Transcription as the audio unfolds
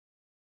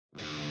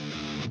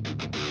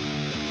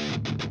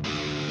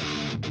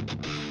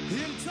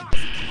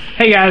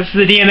Hey guys, it's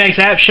the DMX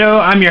App Show.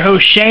 I'm your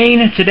host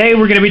Shane. Today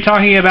we're going to be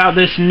talking about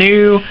this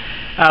new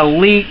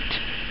leaked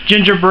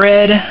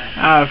Gingerbread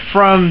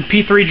from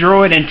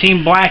P3Droid and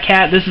Team Black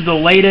Hat. This is the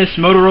latest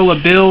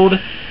Motorola build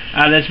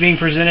that's being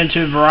presented to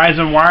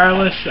Verizon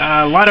Wireless.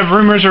 A lot of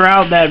rumors are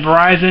out that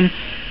Verizon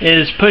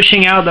is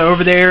pushing out the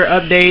over-the-air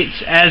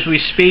updates as we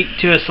speak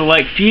to a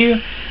select few.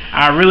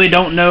 I really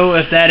don't know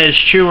if that is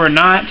true or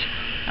not.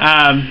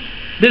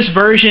 This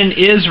version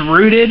is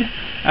rooted.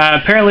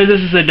 Apparently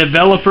this is a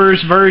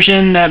developer's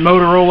version that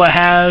Motorola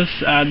has.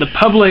 The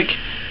public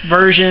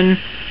version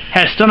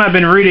has still not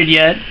been rooted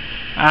yet.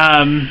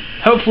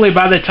 Hopefully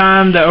by the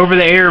time the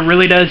over-the-air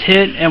really does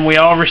hit and we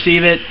all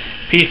receive it,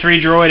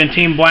 P3Droid and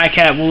Team Black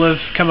Hat will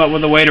have come up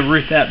with a way to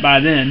root that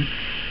by then.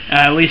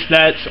 At least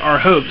that's our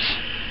hopes.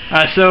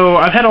 So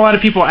I've had a lot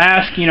of people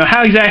ask,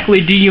 how exactly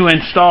do you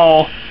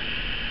install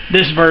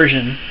this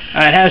version?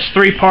 It has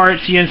three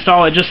parts. You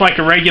install it just like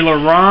a regular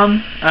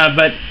ROM,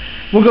 but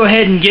we'll go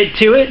ahead and get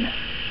to it.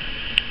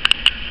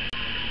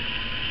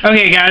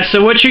 Okay guys,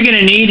 so what you're going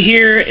to need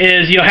here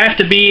is you'll have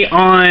to be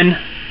on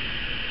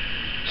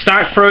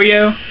stock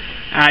Froyo.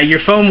 Your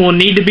phone will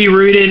need to be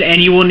rooted,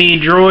 and you will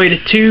need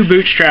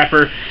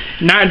Droid2Bootstrapper,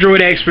 not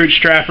DroidX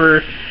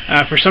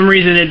Bootstrapper. For some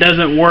reason it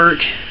doesn't work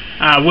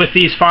with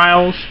these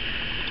files.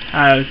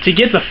 To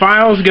get the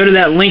files, go to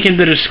that link in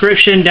the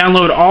description,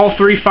 download all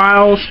three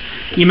files.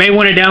 You may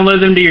want to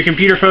download them to your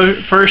computer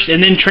first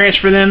and then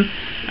transfer them.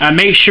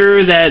 Make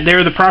sure that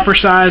they're the proper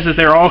size, that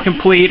they're all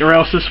complete, or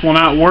else this will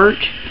not work.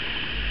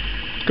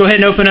 Go ahead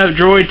and open up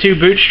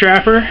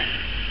Droid2Bootstrapper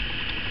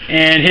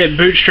and hit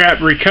Bootstrap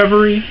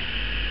Recovery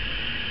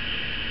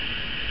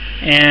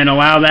and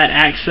allow that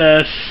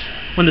access.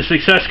 When the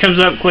success comes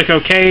up, click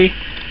OK,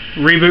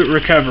 Reboot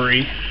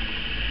Recovery.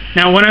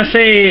 Now when I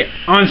say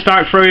on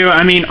stock Froyo,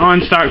 I mean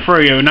on stock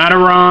Froyo, not a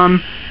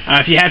ROM.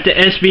 If you have to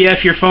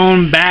SBF your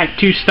phone back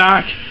to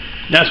stock,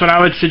 that's what I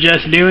would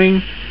suggest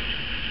doing.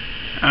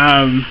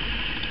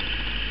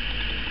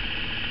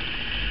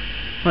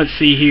 Let's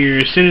see here.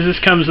 As soon as this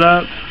comes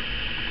up,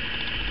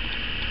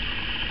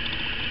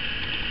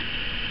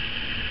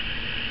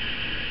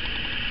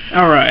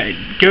 alright,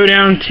 go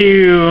down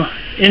to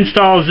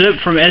install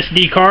zip from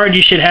SD card.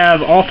 You should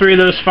have all three of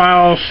those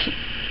files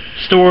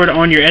stored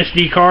on your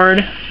SD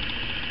card.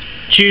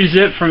 Choose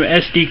zip from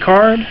SD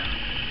card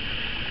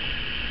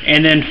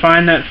and then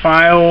find that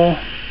file.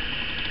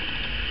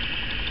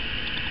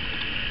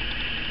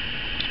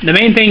 The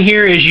main thing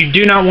here is you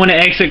do not want to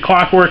exit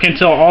Clockwork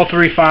until all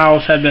three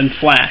files have been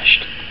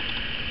flashed.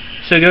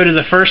 So go to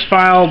the first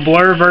file,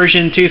 blur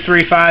version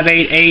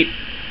 23588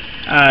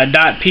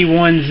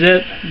 .p1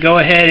 zip. Go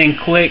ahead and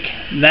click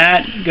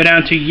that. Go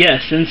down to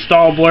yes,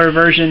 install blur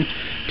version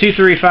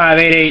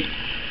 23588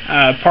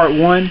 part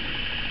 1.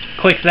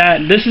 Click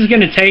that. This is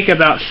going to take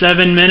about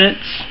 7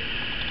 minutes.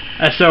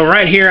 So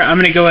right here I'm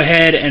going to go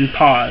ahead and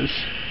pause.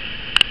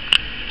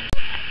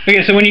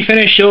 Okay, so when you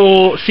finish,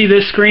 you'll see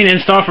this screen,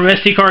 install from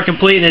SD card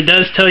complete, and it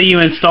does tell you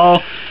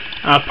install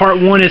part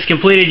 1 is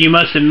completed. You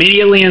must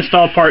immediately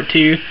install part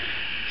 2.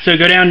 So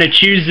go down to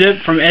choose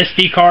zip from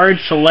SD card,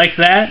 select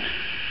that,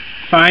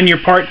 find your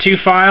part 2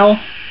 file,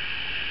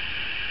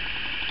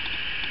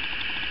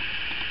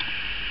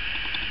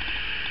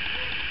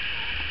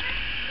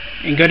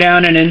 and go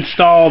down and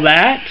install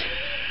that.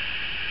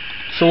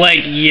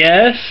 Select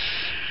yes.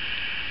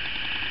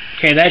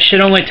 Okay, that should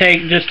only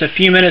take just a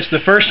few minutes. The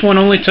first one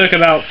only took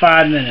about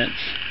 5 minutes.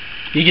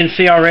 You can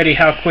see already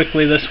how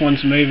quickly this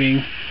one's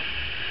moving.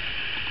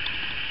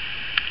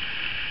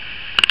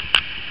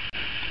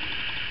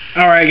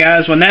 Alright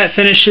guys, when that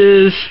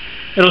finishes,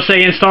 it'll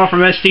say install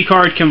from SD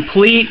card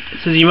complete. It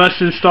says you must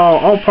install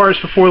all parts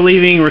before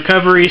leaving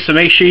recovery, so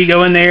make sure you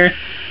go in there,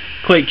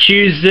 click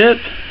choose zip,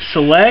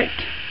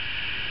 select,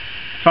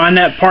 find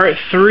that part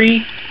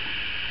 3,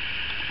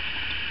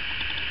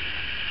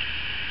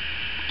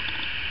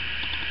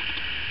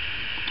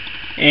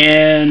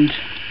 and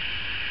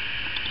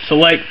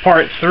select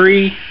part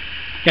 3.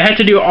 You have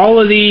to do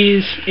all of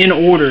these in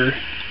order.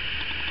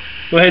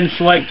 Go ahead and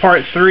select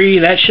part 3.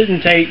 That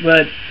shouldn't take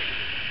but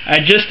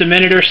just a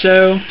minute or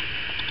so.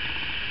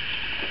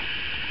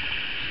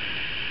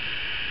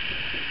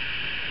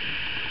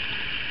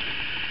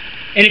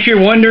 And if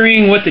you're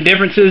wondering what the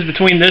difference is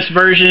between this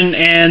version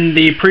and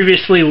the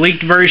previously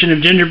leaked version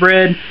of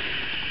Gingerbread,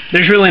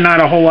 there's really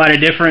not a whole lot of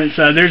difference.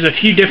 There's a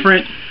few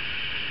different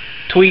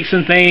tweaks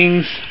and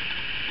things,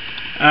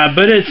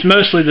 but it's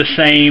mostly the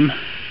same.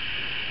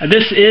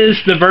 This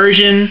is the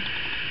version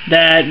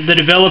that the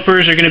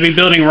developers are going to be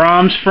building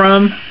ROMs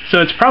from,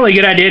 so it's probably a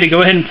good idea to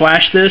go ahead and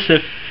flash this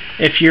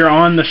if you're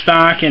on the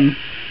stock and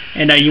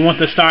you want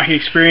the stock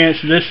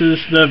experience. This is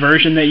the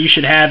version that you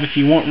should have if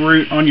you want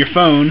root on your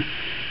phone.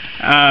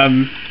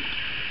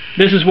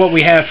 This is what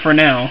we have for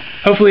now.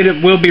 Hopefully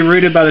it will be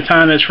rooted by the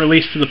time it's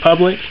released to the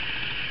public.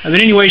 But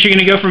anyways, you're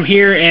going to go from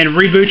here and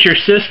reboot your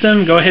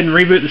system. Go ahead and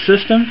reboot the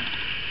system.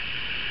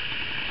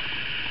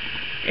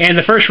 And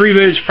the first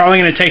reboot is probably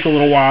going to take a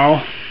little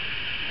while,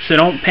 so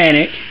don't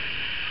panic.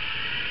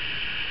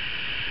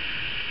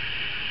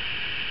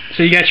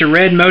 So you got your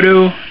red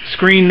Moto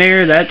screen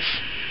there, that's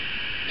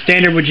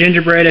standard with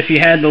Gingerbread. If you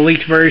had the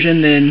leaked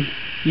version, then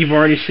you've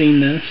already seen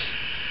this.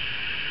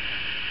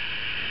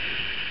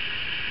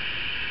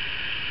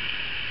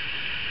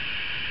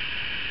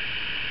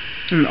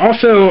 And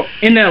also,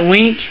 in that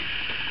link,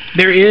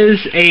 there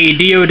is a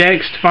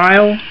deodex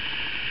file.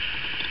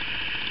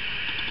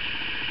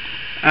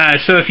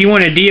 So if you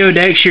want to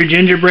deodex your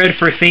Gingerbread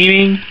for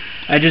theming,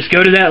 just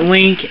go to that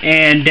link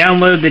and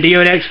download the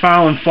deodex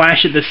file and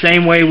flash it the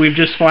same way we've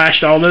just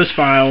flashed all those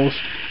files,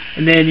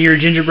 and then your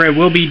Gingerbread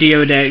will be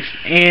deodexed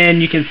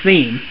and you can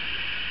theme.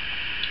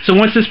 So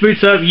once this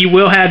boots up, you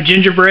will have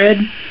Gingerbread,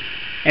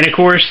 and of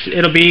course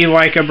it'll be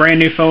like a brand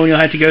new phone. You'll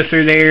have to go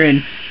through there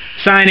and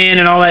sign in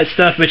and all that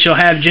stuff, but you'll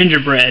have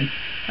Gingerbread.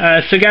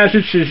 So guys,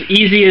 it's as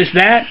easy as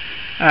that.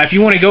 If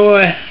you want to go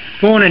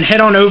on and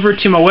head on over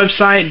to my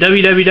website,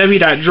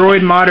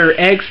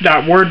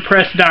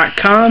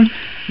 www.droidmodderx.wordpress.com.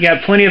 You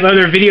got plenty of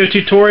other video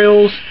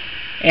tutorials,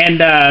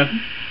 and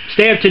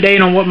stay up to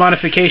date on what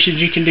modifications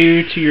you can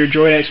do to your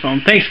DroidX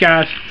phone. Thanks,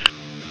 guys.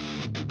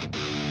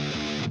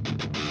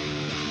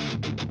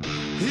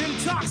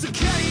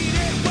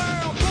 Intoxicated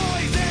world.